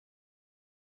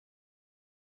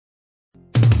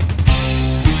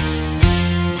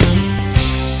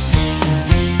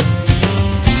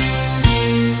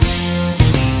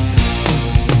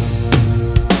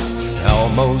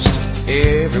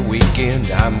Every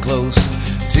weekend I'm close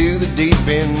to the deep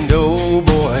end. Oh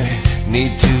boy,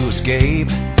 need to escape.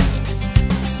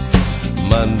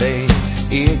 Monday,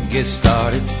 it gets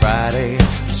started. Friday,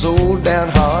 I'm so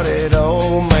downhearted.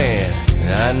 Oh man,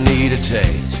 I need a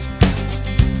taste.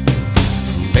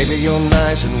 Baby, you're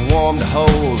nice and warm to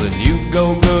hold, and you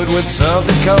go good with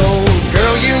something cold.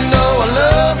 Girl, you know I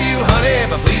love you, honey,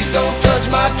 but please don't touch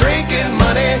my drinking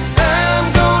money.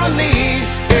 I'm gonna need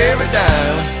every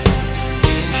dime.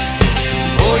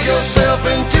 Pour yourself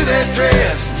into that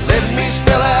dress, let me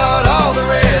spell out all the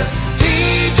rest.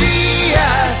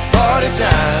 TGI, party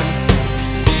time.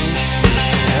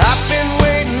 I've been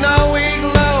waiting all week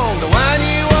long to wind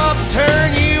you up and turn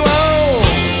you on.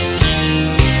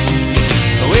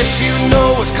 So if you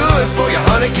know what's good for you,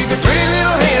 honey, keep your pretty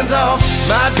little hands off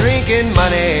my drinking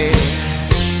money.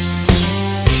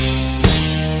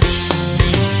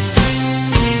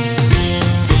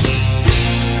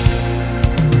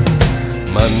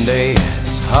 Monday,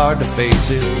 it's hard to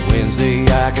face it. Wednesday,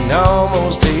 I can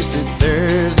almost taste it.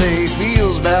 Thursday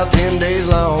feels about 10 days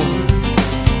long.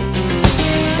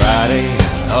 Friday,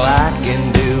 all I can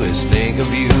do is think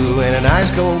of you and an ice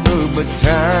cold brew, but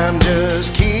time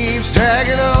just keeps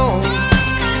dragging on.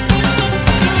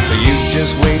 So you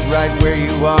just wait right where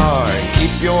you are and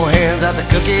keep your hands out the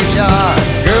cookie jar.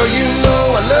 Girl, you know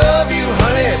I love you,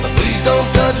 honey, but please don't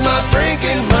touch my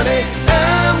drinking money.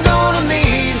 I'm gonna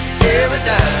need every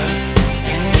dime.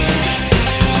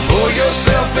 So pour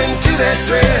yourself into that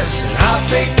dress, and I'll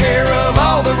take care of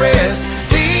all the rest.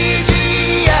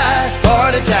 TGI,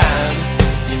 party time.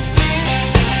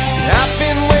 I've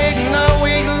been waiting all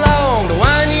week long to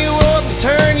wind you up and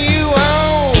turn you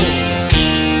on.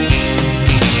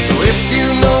 So if you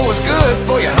know what's good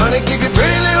for you, honey, keep your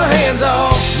pretty little hands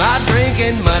off my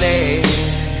drinking money.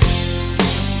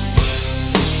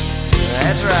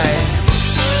 That's right.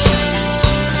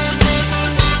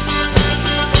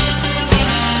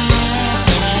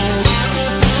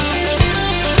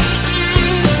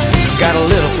 Got a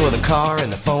little for the car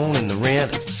and the phone and the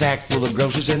rent, a sack full of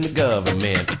groceries and the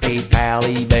government, PayPal,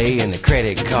 eBay, and the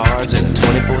credit cards, and a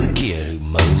 20 for the kid who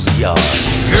mows the yard.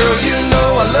 Girl, you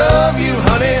know I love you,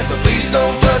 honey, but please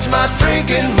don't touch my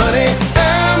drinking money.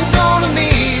 I'm gonna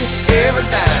need every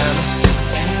dime.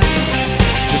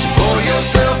 Just pour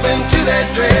yourself into that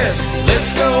dress, let's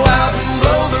go out and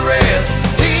blow the rest.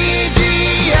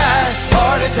 TGI,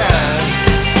 party time.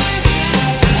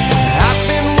 I've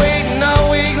been waiting all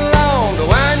week long to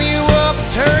wind you up and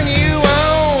turn you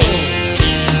on.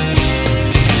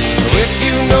 So if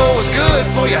you know what's good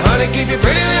for you, honey, keep your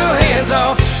pretty little hands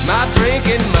off my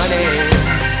drinking money.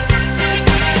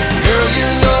 Girl, you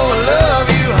know I love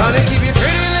you, honey, keep your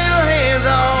pretty little hands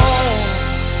off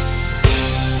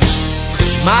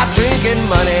my drinking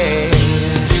money.